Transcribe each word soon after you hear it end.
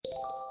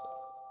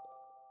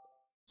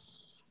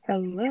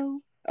Hello.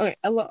 Okay.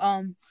 Hello.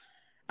 I'm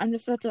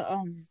just about to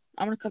I'm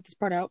gonna cut this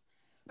part out,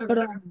 Okay.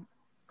 but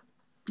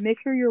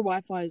make sure your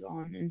Wi-Fi is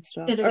on and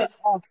stuff. It is.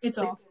 Off. It's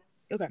off.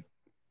 Okay. Okay.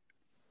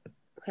 I'm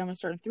gonna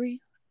start in 3,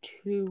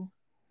 2,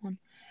 1.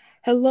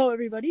 Hello,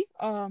 everybody.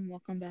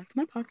 Welcome back to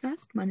my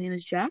podcast. My name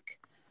is Jack.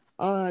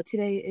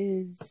 Today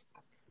is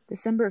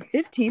December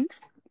 15th.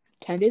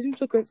 10 days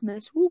until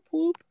Christmas. Whoop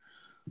whoop.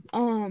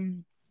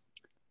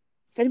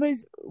 If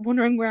anybody's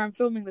wondering where I'm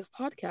filming this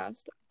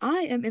podcast,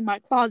 I am in my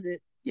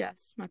closet.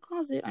 Yes, my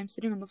closet. I'm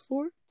sitting on the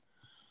floor.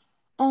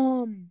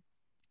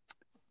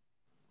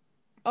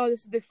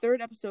 This is the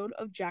third episode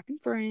of Jack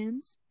and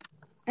Friends,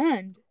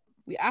 and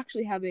we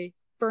actually have a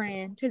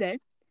friend today,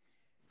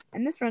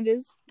 and this friend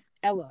is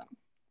Ella.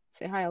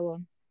 Say hi,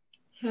 Ella.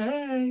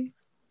 Hey.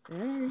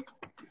 Hey.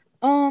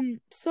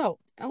 So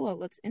Ella,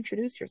 let's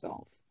introduce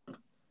yourself.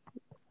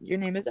 Your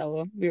name is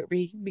Ella.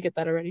 We get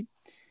that already.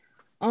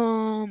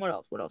 What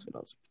else?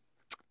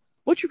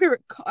 What's your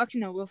favorite?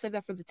 Actually, no. We'll save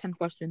that for the 10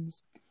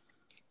 questions.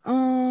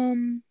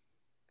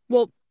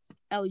 Well,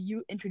 Ella,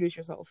 you introduce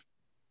yourself.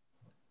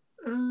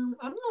 I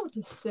don't know what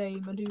to say,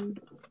 my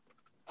dude.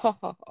 Ha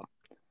ha ha.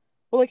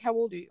 Well, how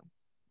old are you?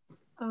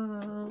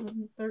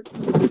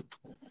 13.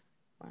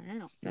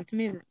 Wow, that's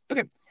amazing.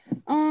 Okay.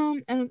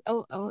 And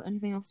Ella,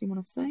 anything else you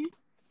want to say?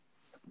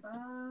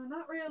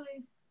 Not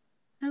really.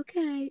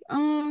 Okay.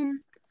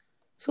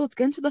 So let's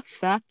get into the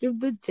fact of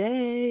the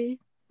day.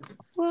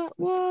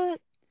 What?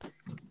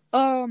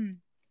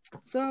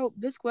 So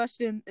this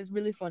question is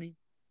really funny.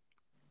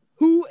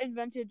 Who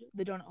invented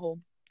the donut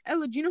hole?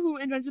 Ella, do you know who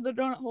invented the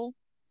donut hole?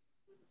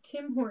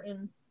 Tim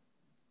Horton.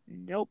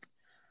 Nope.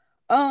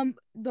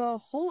 The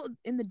hole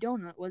in the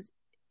donut was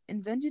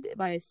invented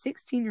by a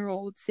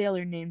 16-year-old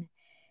sailor named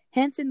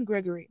Hanson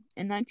Gregory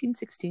in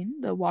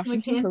 1916. The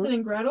Washington Like Hansel Post.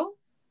 and Gretel?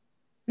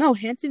 No,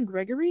 Hanson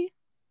Gregory?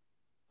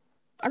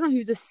 I don't know, he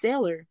was a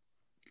sailor.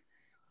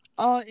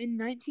 In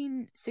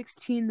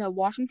 1916, the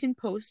Washington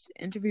Post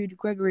interviewed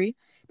Gregory,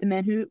 the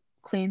man who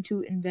claimed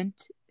to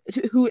invent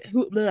who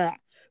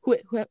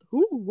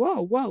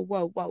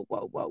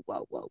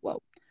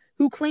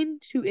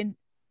claimed to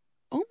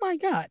oh my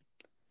god.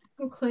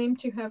 Who claimed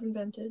to have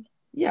invented?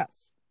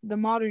 Yes, the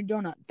modern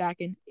donut back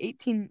in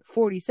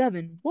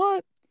 1847.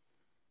 What?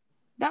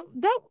 That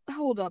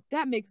hold up,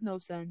 that makes no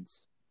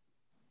sense.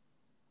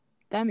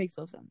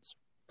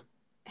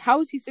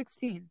 How is he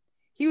 16?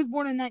 He was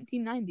born in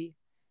 1990.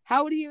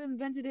 How would he have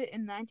invented it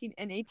in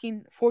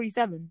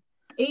 1847?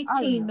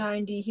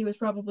 1890 he was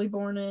probably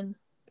born in.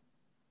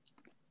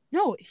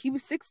 No, he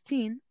was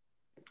 16.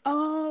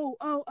 Oh.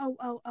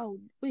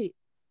 Wait.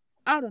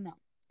 I don't know.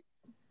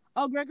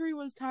 Gregory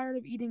was tired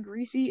of eating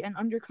greasy and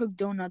undercooked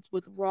donuts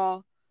with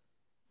raw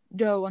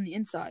dough on the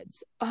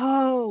insides.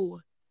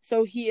 Oh.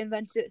 So he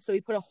invented it, so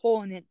he put a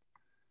hole in it.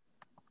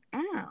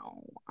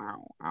 Ow.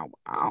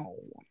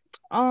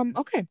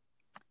 Okay.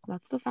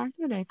 That's the fact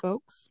of the day,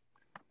 folks.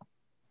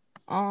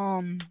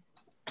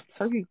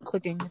 Sorry for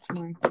clicking. It's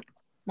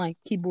my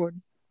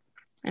keyboard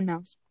and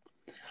mouse.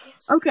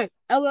 Okay,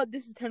 Ella,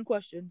 this is 10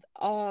 questions.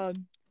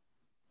 I'm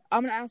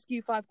gonna ask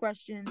you 5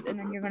 questions, and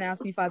then you're gonna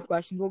ask me 5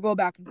 questions. We'll go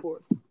back and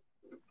forth.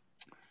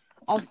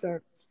 I'll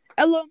start.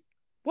 Ella,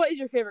 what is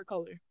your favorite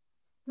color?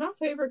 My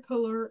favorite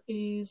color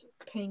is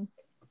pink.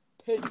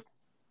 Pink.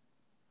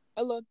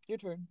 Ella, your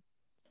turn.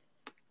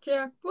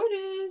 Jack, who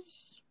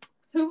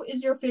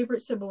is your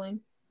favorite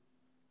sibling?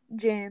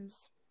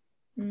 James.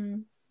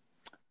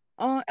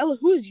 Ella,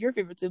 who is your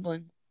favorite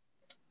sibling?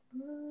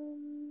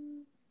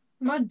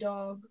 My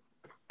dog.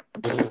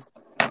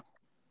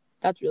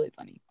 That's really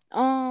funny.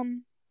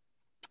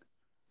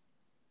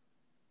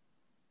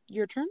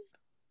 Your turn?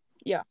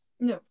 Yeah.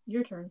 No,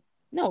 your turn.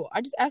 No,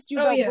 I just asked you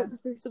about what your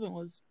favorite sibling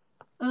was.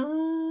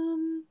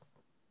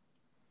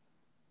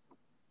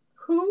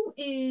 Who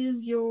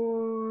is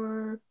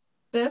your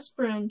best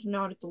friend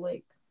not at the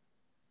lake?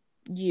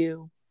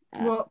 You.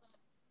 Well,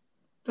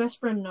 best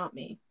friend, not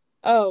me.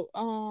 Oh,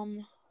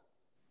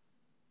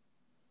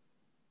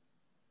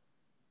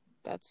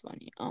 that's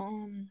funny.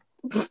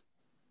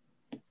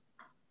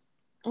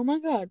 Oh my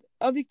god.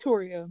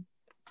 Victoria.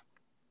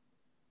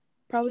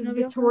 Probably. Is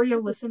Victoria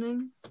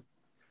listening?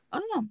 I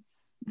don't know.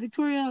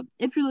 Victoria,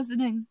 if you're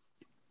listening,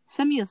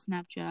 send me a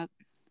Snapchat.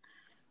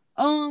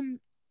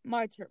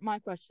 My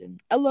question.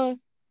 Ella,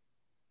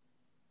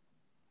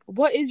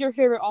 what is your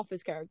favorite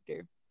Office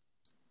character?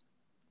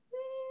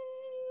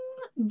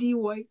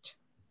 Dwight.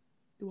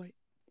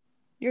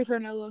 Your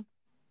turn, Ella.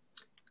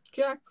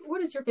 Jack,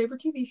 what is your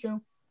favorite TV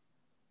show?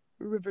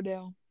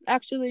 Riverdale.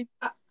 Actually,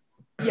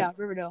 yeah,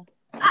 Riverdale.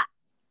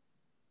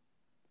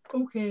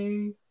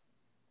 Okay.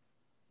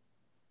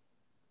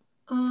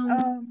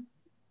 Am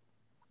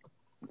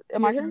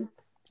I turn?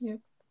 Yeah.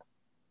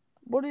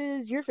 What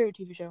is your favorite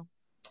TV show?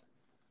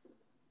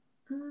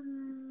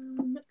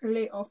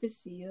 Les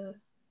Officiers.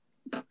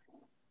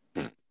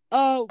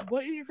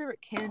 What is your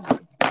favorite candy?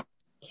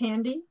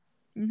 Candy?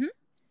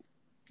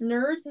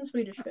 Nerds and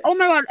Swedish Fish. Oh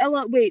my god,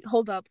 Ella, wait,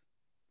 hold up.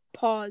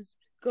 Pause.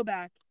 Go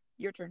back.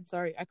 Your turn.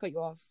 Sorry, I cut you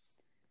off.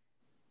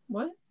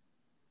 What?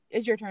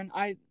 It's your turn.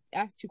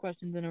 ask 2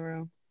 questions in a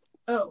row.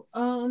 Oh,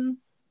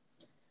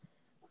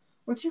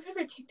 what's your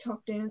favorite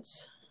TikTok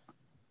dance?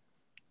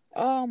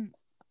 Oh,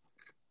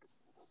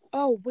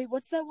 wait,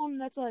 what's that one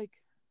that's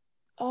like...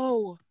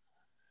 Oh,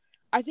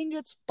 I think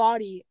it's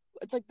Body.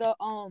 It's like the,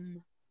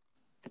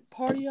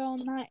 party all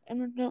night,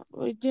 and what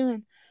we're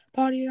doing.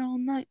 Party all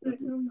night.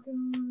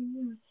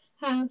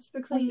 House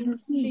be clean.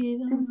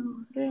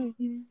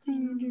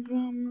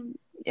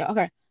 Yeah,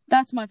 okay.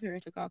 That's my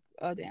favorite TikTok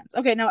dance.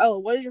 Okay, now Ella,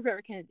 what is your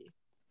favorite candy?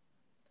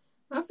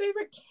 My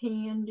favorite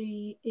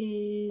candy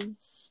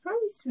is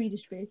probably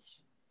Swedish Fish.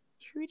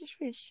 Swedish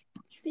Fish.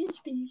 Swedish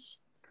Fish.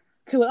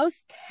 Okay, well that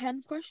was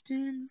 10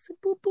 questions.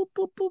 Boop boop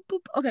boop boop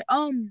boop. Okay,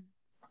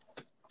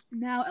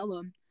 now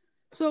Ella.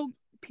 So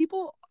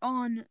people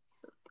on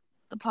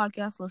the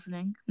podcast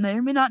listening may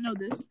or may not know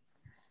this,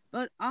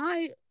 but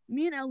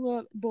me and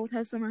Ella both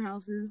have summer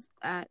houses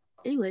at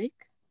a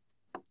lake.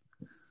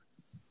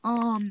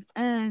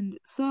 And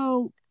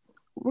so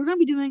we're gonna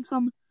be doing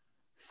some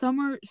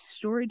summer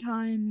story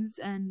times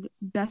and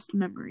best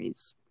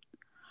memories.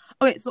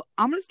 Okay, so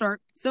I'm gonna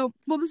start. So,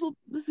 well, this will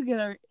get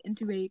our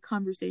into a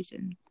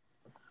conversation.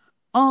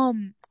 What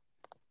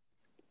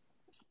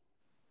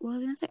was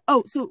I gonna say?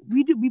 Oh, so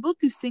we both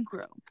do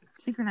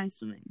synchronized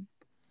swimming,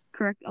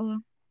 correct,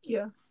 Ella?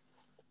 Yeah.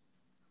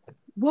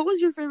 What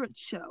was your favorite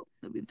show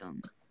that we've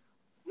done?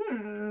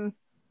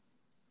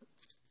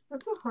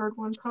 That's a hard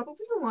one.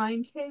 Probably The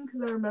Lion King,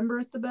 because I remember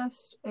it the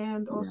best,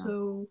 and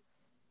also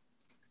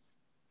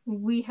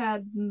we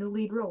had the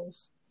lead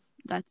roles.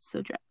 That's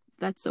so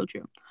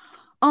true.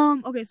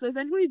 Okay, so if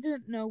anybody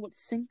didn't know what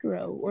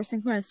synchro or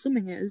synchronized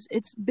swimming is,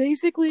 it's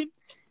basically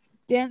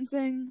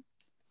dancing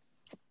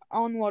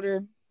on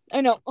water.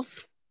 I know.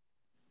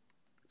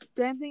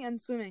 Dancing and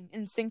swimming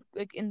in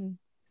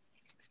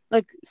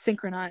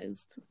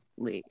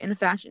synchronizedly in a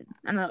fashion.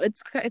 I don't know.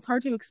 It's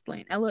hard to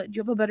explain. Ella, do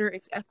you have a better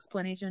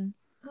explanation?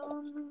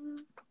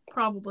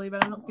 Probably,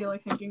 but I don't feel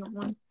like thinking of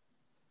one.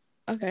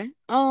 Okay.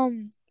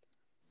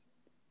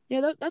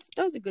 Yeah, that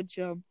was a good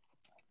show.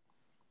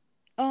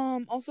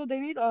 Also they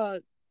made how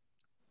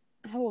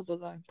old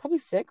was I? Probably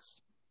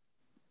 6.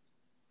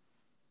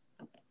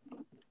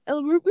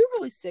 Ella, we were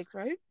probably 6,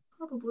 right?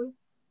 Probably.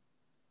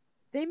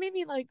 They made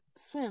me like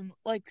swim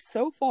like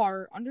so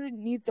far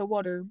underneath the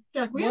water.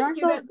 Jack, we have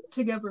to do that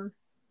together.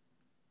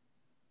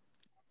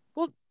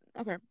 Well,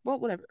 okay. Well,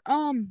 whatever.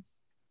 Ella,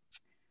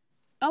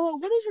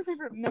 what is your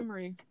favorite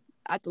memory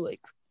at the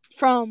lake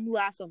from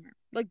last summer?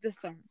 Like this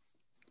summer?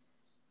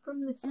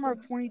 From this summer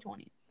of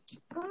 2020.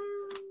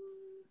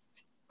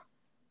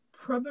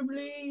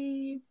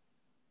 Probably.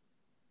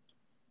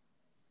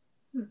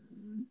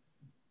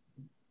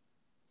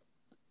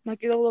 Might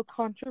get a little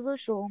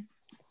controversial.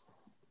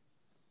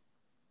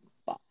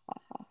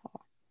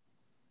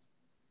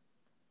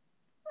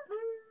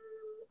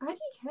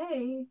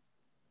 IDK.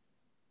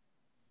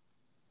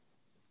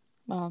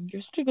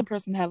 You're such a good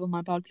person to have on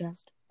my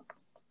podcast.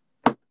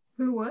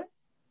 Who? What?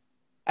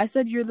 I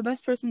said you're the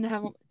best person to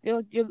have.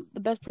 You're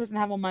the best person to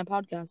have on my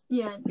podcast.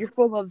 Yeah. You're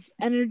full of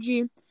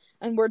energy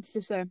and words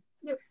to say.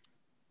 Yep.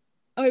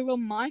 Okay, well,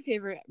 my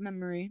favorite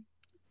memory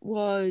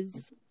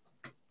was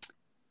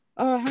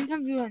how many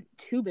times we went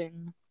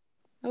tubing.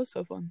 That was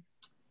so fun.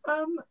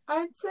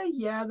 I'd say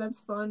yeah, that's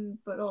fun,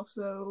 but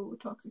also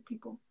toxic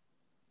people.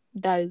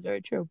 That is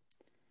very true.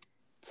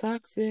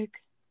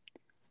 Toxic.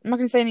 I'm not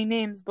gonna say any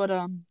names, but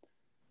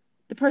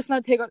the person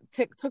that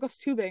took us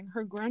tubing,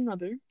 her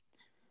grandmother,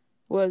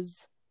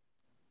 was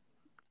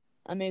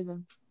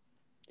amazing.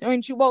 I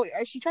mean, she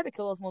tried to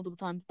kill us multiple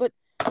times, but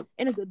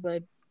in a good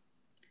way.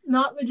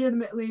 Not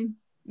legitimately.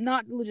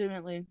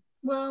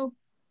 Well,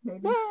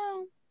 maybe.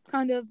 Well,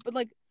 kind of, but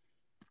like,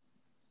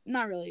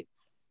 not really.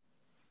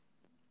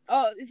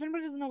 If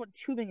anybody doesn't know what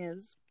tubing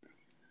is,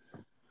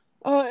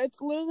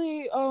 it's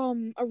literally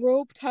a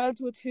rope tied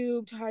to a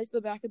tube tied to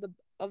the back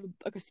of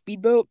like a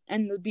speedboat,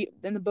 and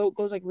the boat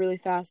goes like really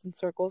fast in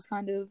circles,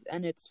 kind of,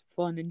 and it's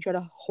fun, and you try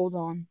to hold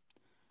on.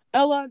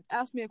 Ella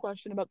asked me a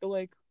question about the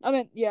lake.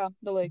 The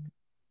lake.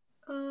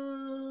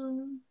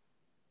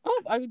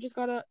 Oh, I just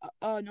got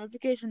a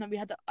notification that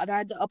I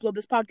had to upload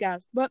this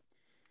podcast, but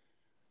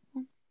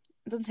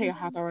it doesn't take a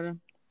half hour to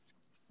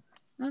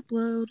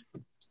upload.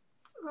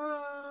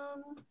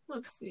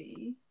 Let's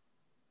see.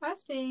 I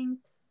think.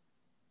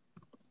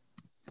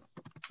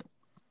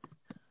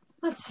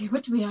 Let's see.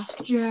 What do we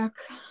ask, Jack?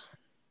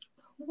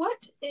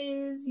 What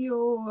is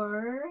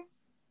your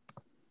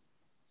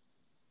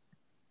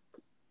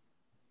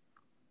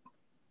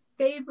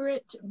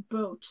favorite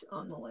boat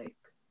on the lake?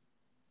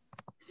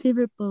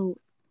 Favorite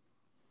boat?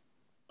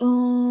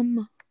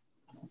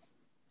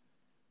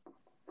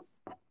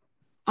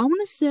 I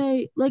want to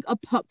say like a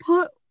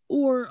putt-putt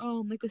or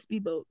like a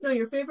speedboat. No,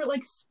 your favorite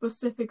like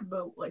specific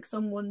boat, like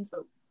someone's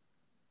boat.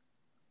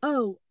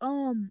 Oh,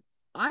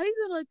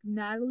 either like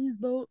Natalie's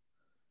boat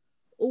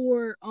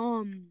or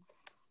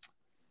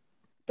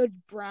the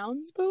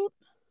Brown's boat.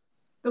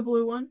 The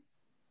blue one?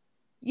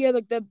 Yeah,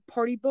 like the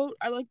party boat.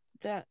 I like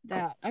that.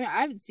 I mean,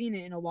 I haven't seen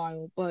it in a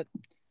while, but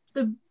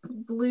the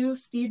blue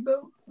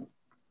speedboat.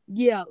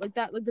 Yeah, like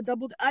that, like the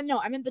double. I know,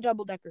 I meant the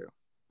double decker.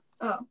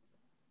 Oh.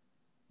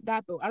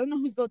 That boat. I don't know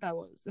whose boat that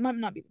was. It might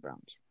not be the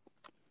Browns.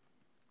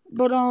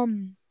 But yeah.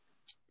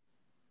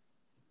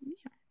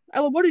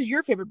 Ella, what is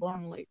your favorite boat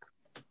on the lake?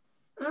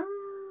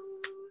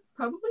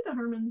 Probably the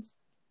Hermans.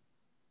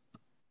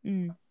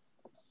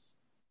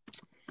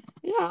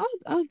 Yeah,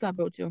 I like that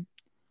boat too.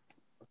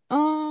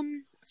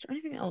 Is there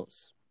anything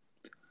else?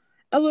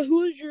 Ella,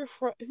 who is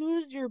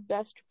your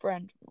best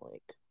friend from the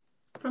lake?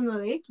 From the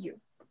lake, you.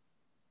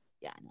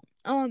 Yeah, I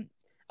know.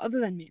 Other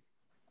than me.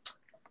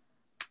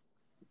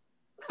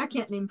 I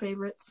can't name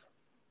favorites.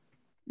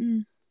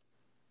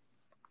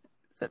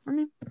 Except for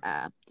me.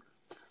 Well,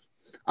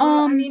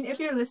 I mean, if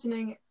you're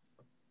listening,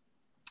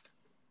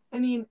 I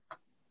mean,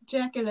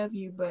 Jack, I love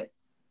you, but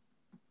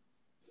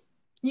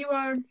you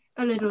are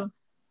a little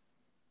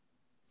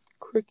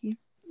quirky.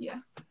 Yeah.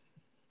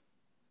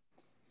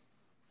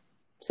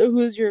 So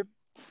who is your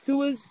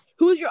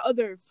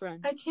other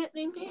friend? I can't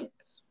name names.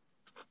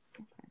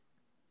 Okay.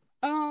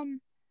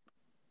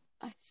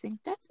 I think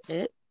that's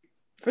it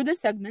for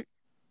this segment.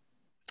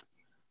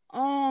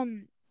 I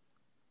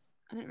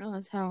didn't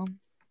realize how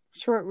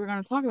short we're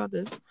gonna talk about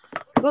this,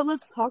 but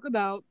let's talk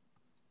about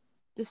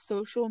the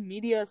social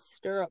media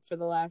stir up for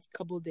the last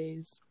couple of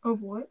days.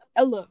 Of what?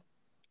 Ella,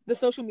 the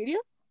social media?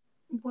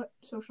 What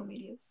social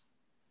medias?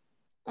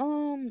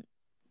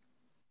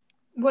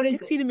 What is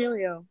Dixie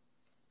D'Amelio?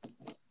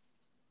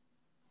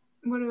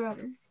 What about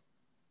her?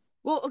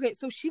 Well, okay,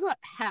 so she got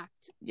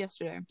hacked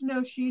yesterday.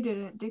 No, she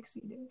didn't.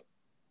 Dixie did.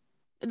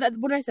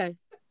 What did I say?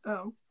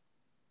 Oh.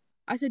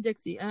 I said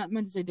Dixie. I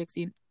meant to say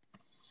Dixie.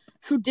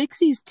 So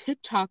Dixie's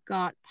TikTok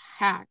got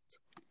hacked,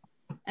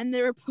 and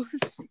they were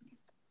posting.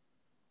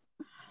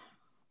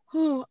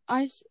 Oh,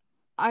 I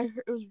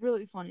heard, it was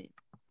really funny.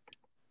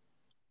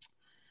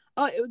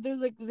 There's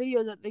like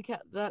videos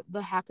that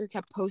the hacker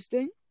kept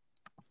posting,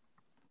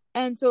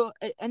 and so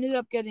it ended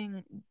up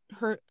getting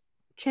her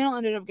channel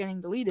ended up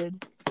getting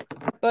deleted,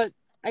 but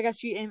I guess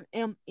she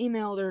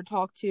emailed or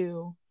talked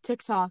to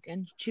TikTok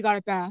and she got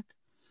it back.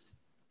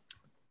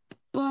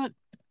 But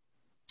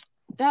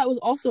that was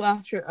also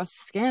after a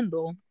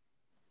scandal.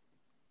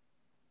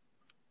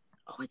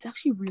 Oh, it's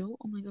actually real?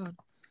 Oh my god.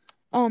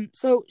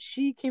 So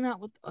she came out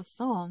with a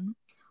song,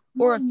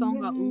 or a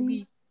song got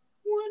leaked.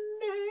 One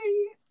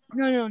day.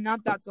 No,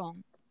 not that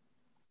song.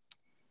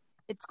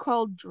 It's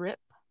called Drip.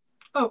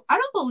 Oh, I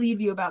don't believe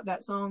you about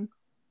that song.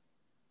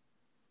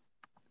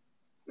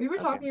 We were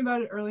talking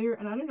about it earlier,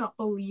 and I do not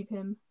believe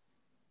him.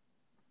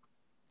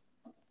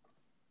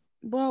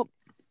 Well,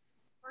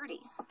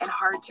 and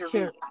hard to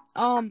here. read.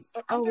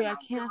 Oh wait, I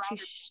can't actually.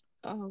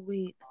 Oh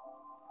wait.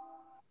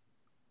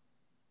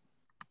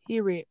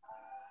 Here we.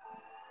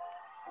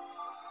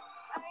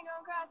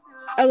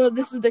 Hello,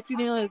 this is Dixie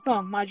D'Amelio's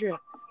song, My Drip.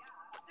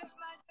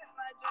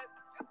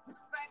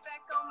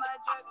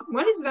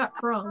 What is that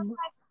from?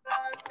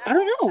 I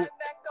don't know.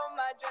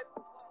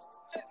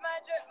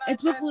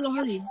 It's with Little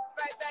Hardy.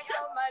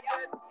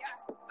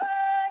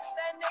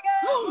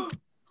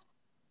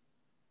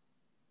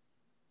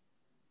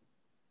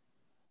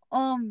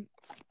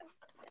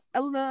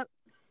 Ella,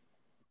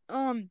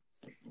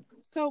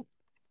 so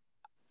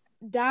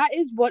that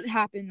is what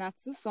happened.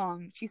 That's the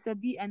song. She said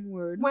the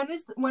N-word.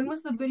 When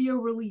was the video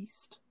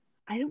released?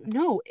 I don't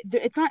know.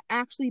 It's not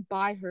actually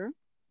by her.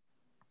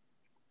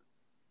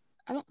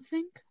 I don't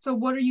think. So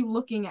what are you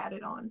looking at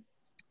it on?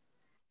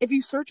 If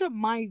you search up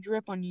My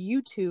Drip on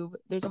YouTube,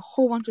 there's a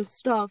whole bunch of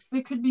stuff.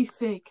 It could be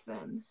fake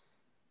then.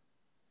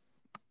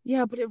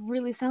 Yeah, but it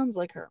really sounds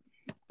like her.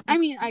 I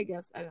mean, I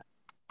guess I don't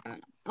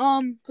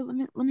know. But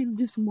let me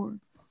do some more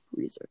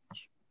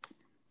research.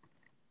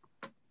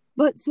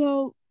 But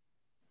so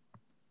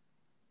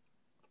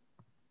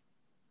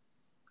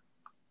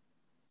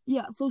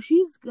yeah, so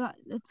she's got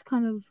it's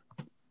kind of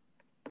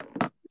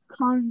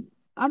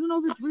I don't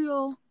know if it's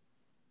real,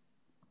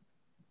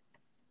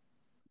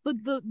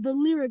 but the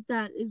lyric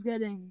that is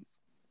getting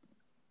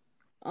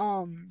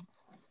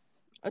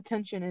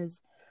attention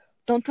is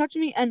 "Don't touch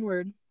me,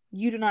 N-word.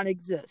 You do not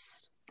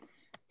exist."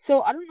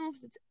 So I don't know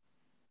if it's.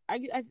 I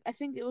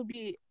think it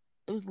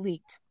was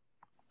leaked.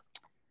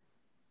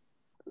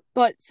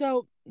 But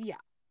so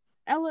yeah,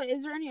 Ella,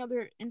 is there any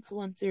other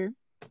influencer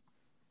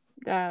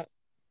that's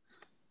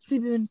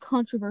been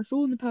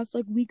controversial in the past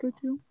week or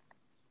two?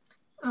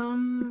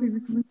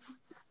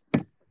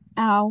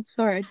 Ow!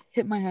 Sorry, I just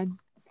hit my head.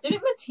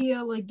 Didn't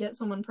Mattia get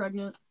someone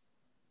pregnant?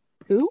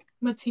 Who?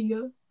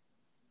 Mattia.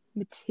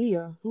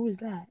 Who is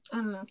that? I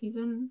don't know. He's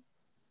in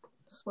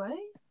Sway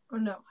or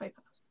no Hype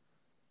House.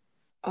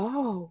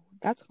 Oh,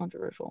 that's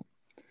controversial.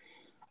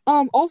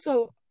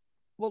 Also,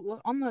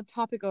 well, on the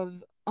topic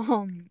of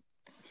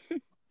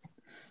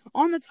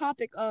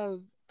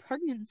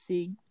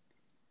pregnancy,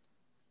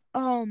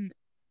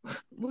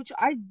 which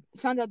I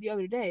found out the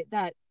other day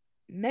that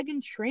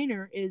Meghan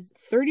Trainor is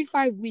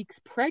 35 weeks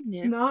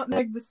pregnant. Not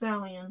Meg the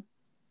Stallion.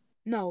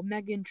 No,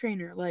 Meghan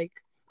Trainor.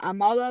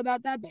 I'm all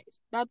about that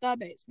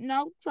bass.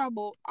 No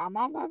trouble. I'm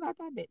all about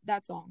that bass.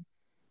 That song.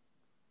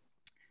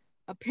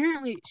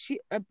 Apparently, she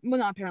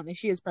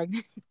is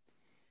pregnant.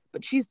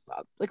 but she's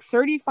like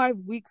 35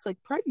 weeks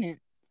like pregnant,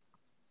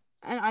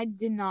 and I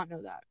did not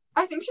know that.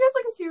 I think she has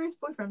like a serious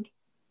boyfriend.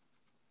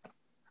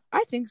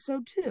 I think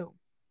so too.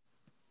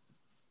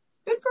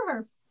 Good for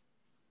her.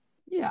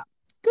 Yeah,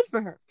 good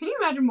for her. Can you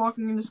imagine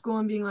walking into school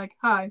and being like,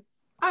 "Hi,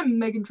 I'm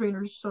Meghan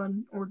Trainor's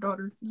son or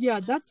daughter"? Yeah,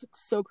 that's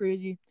so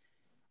crazy.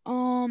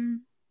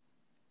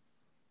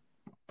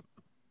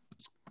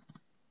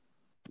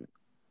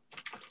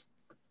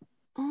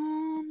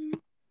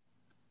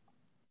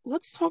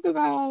 Let's talk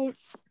about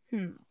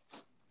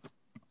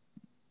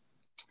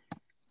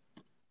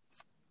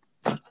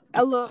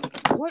Ella,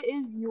 what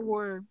is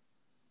your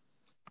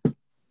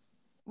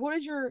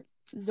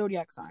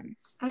zodiac sign?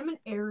 I'm an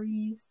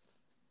Aries.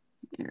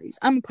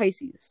 I'm a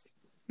Pisces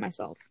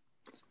myself.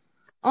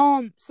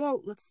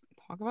 So let's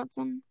talk about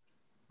some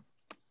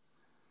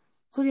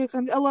zodiac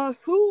signs. Ella,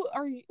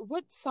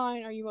 what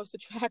sign are you most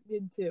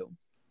attracted to?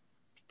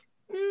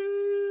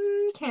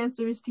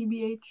 Cancers,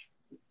 TBH.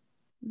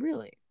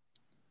 Really?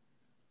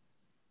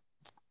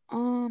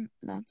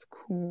 That's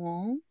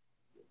cool.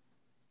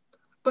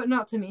 But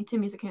not Timmy.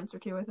 Timmy's a Cancer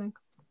too, I think.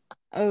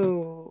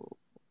 Oh.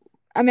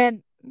 I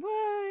mean,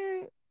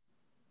 what?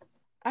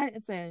 I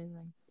didn't say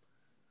anything.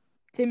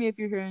 Timmy, if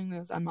you're hearing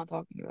this, I'm not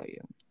talking about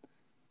you.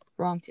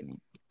 Wrong,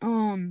 Timmy.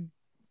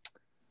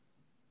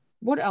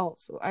 What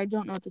else? I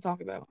don't know what to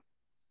talk about.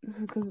 This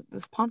is because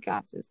this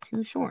podcast is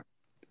too short.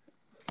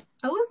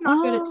 Ella's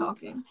not good at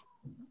talking.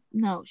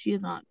 No, she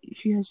is not.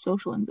 She has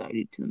social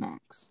anxiety to the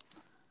max.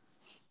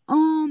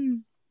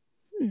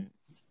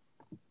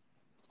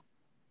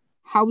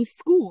 How was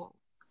school?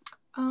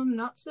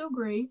 Not so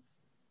great.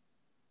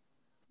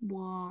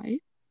 Why?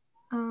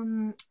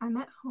 I'm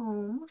at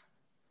home.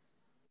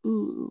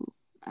 Ooh.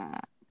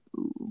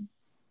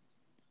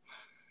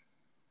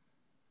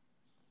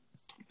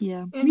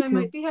 Yeah. And I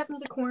might be having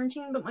to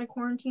quarantine, but my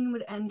quarantine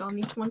would end on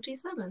the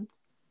 27th.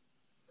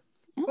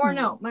 Oh. Or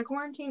no, my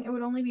quarantine, it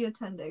would only be a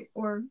 10-day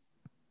or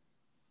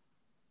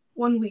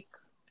 1 week.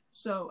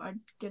 So I'd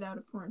get out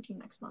of quarantine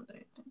next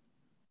Monday, I think.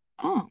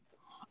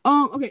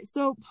 Okay,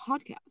 so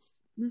podcast.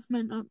 This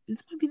might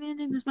be the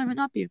ending, this might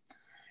not be.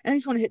 I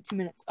just want to hit 20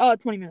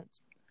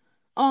 minutes.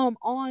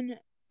 On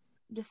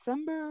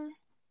December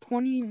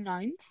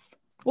 29th,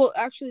 well,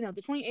 actually, no,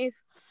 the 28th,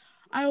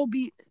 I will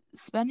be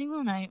spending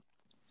the night,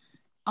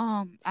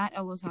 at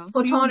Ella's house.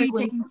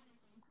 Platonically.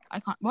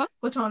 What?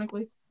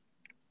 Platonically.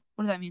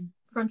 What does that mean?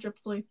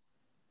 Friendshiply.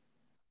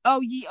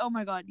 Oh,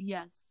 my god,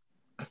 yes.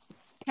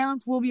 There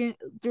will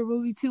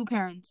be 2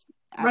 parents.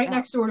 Right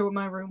next door to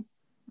my room.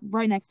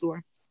 Right next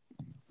door.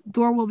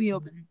 Door will be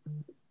open.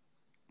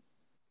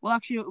 Well,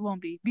 actually, it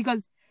won't be,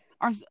 because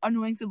our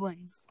annoying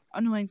siblings.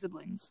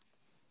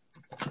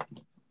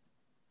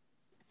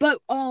 But,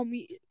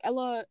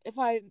 Ella, if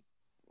I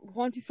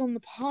want to film the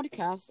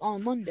podcast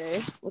on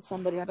Monday with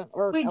somebody,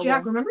 Wait,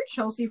 Jack, remember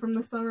Chelsea from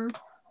the summer?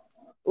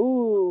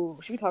 Ooh,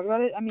 should we talk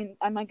about it? I mean,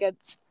 I might get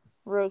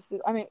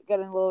roasted. I might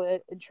get in a little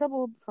bit in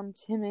trouble from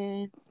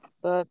Timmy,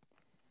 but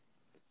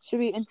should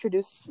we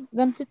introduce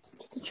them to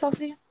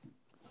Chelsea?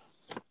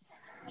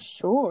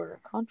 Sure,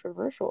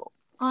 controversial.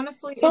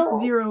 Honestly,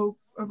 it's zero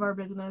of our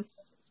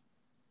business.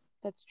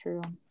 That's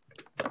true.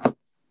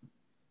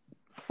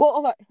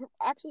 Well, okay,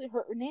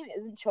 her name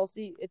isn't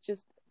Chelsea. It's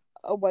just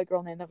a white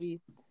girl name that we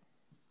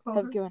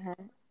have given her.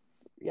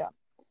 Yeah.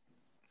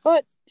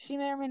 But she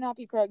may or may not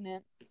be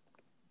pregnant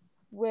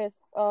with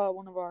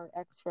one of our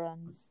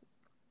ex-friends.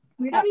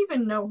 We don't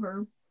even know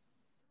her.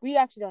 We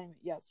actually don't even.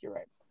 Yes, you're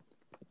right.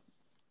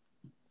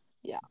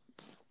 Yeah.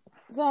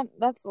 So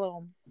that's a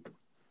little.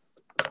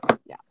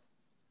 Yeah.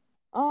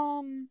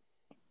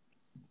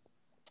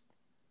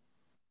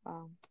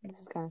 Wow, this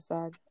is kind of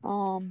sad.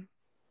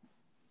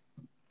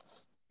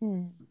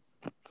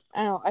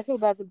 I know. I feel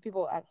bad for the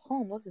people at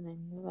home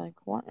listening. They're like,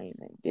 what are they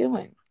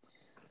doing?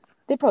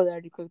 They probably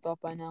already clicked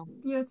off by now.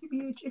 Yeah,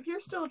 TBH. If you're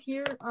still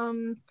here,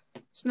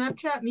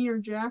 Snapchat me or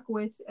Jack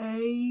with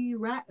a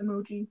rat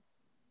emoji.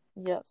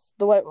 Yes,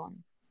 the white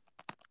one.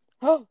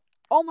 Oh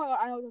my god,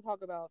 I know what to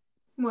talk about.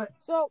 What?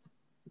 So,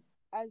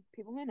 as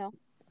people may know,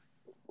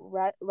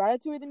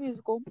 Ratatouille the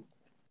musical,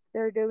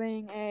 they're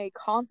doing a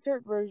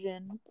concert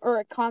version, or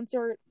a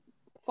concert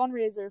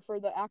fundraiser for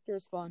the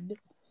Actors Fund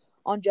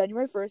on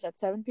January 1st at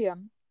 7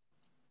 p.m.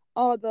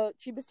 The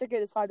cheapest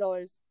ticket is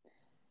 $5.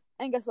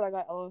 And guess what I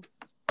got, Ella?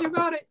 You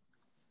got it.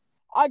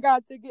 I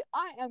got a ticket.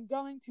 I am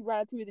going to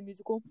Ratatouille the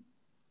musical.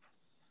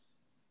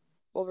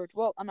 Well,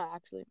 virtual. Well, I'm not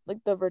actually.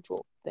 Like, the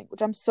virtual thing,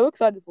 which I'm so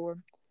excited for.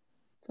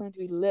 It's going to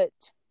be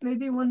lit.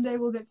 Maybe one day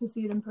we'll get to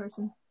see it in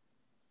person.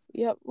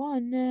 Yep,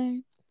 one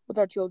day. With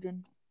our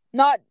children.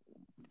 Not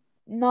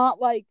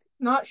like...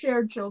 Not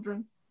shared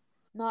children.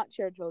 Not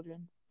shared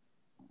children.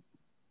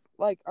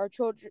 Like, our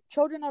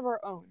children of our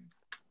own.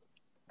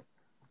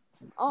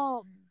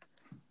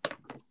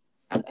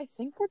 I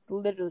think that's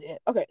literally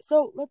it. Okay,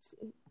 so let's...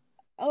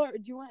 Ella,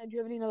 do you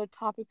have any other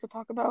topic to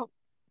talk about?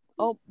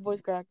 Oh,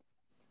 voice crack.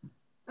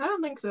 I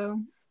don't think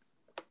so.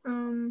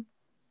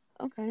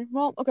 Okay,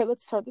 well,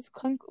 let's start this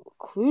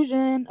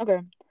conclusion.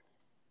 Okay,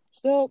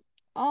 so,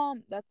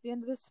 that's the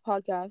end of this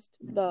podcast.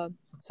 The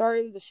Sorry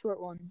it was a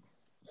short one.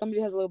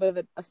 Somebody has a little bit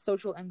of a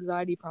social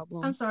anxiety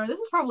problem. I'm sorry, this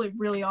is probably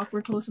really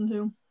awkward to listen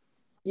to.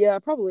 Yeah,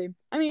 probably.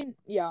 I mean,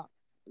 yeah.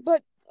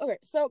 But, okay,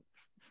 so,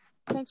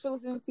 thanks for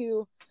listening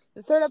to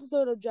the third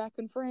episode of Jack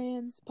and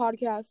Fran's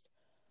podcast.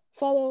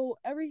 Follow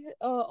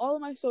all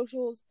of my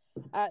socials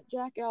at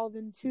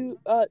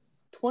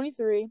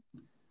JackAlvin23,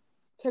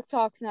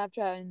 TikTok,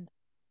 Snapchat, and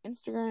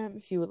Instagram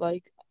if you would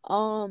like.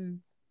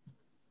 And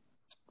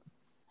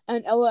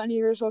Ella, any of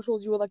your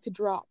socials you would like to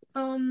drop?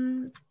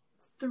 Ella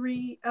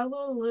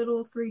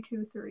Little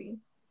 323.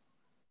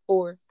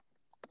 Or?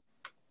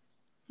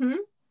 Hmm?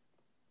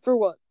 For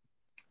what?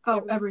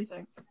 Oh,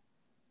 everything.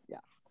 Yeah.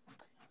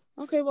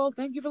 Okay, well,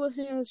 thank you for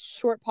listening to this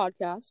short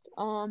podcast.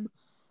 I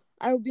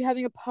will be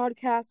having a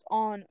podcast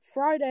on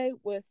Friday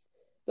with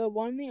the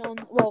one and the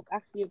only. Well,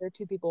 actually, there are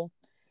two people.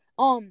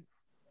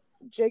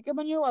 Jacob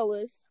and Yo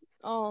Ellis.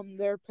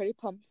 They're pretty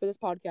pumped for this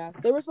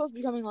podcast. They were supposed to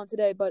be coming on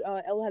today, but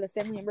Ella had a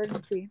family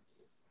emergency.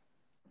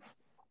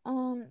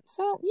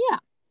 So yeah.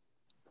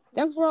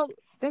 Thanks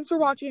for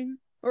watching.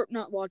 Or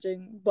not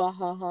watching.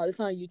 Bahaha. It's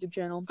not a YouTube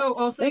channel. Oh,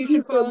 also you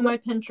should follow my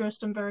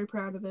Pinterest. I'm very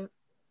proud of it.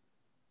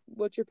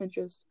 What's your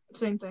Pinterest?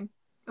 Same thing.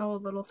 Ella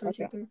Little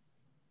 323.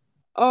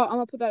 Oh, I'm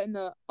gonna put that in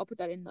the. I'll put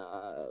that in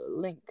the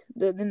link.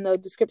 In the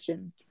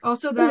description.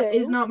 Also, that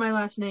is not my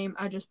last name.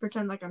 I just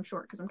pretend like I'm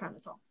short because I'm kind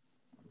of tall.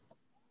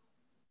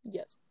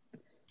 Yes.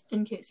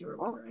 In case you were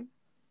wondering.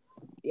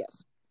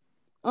 Yes.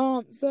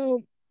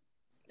 So,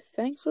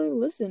 thanks for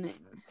listening.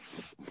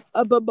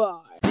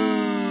 Bye-bye.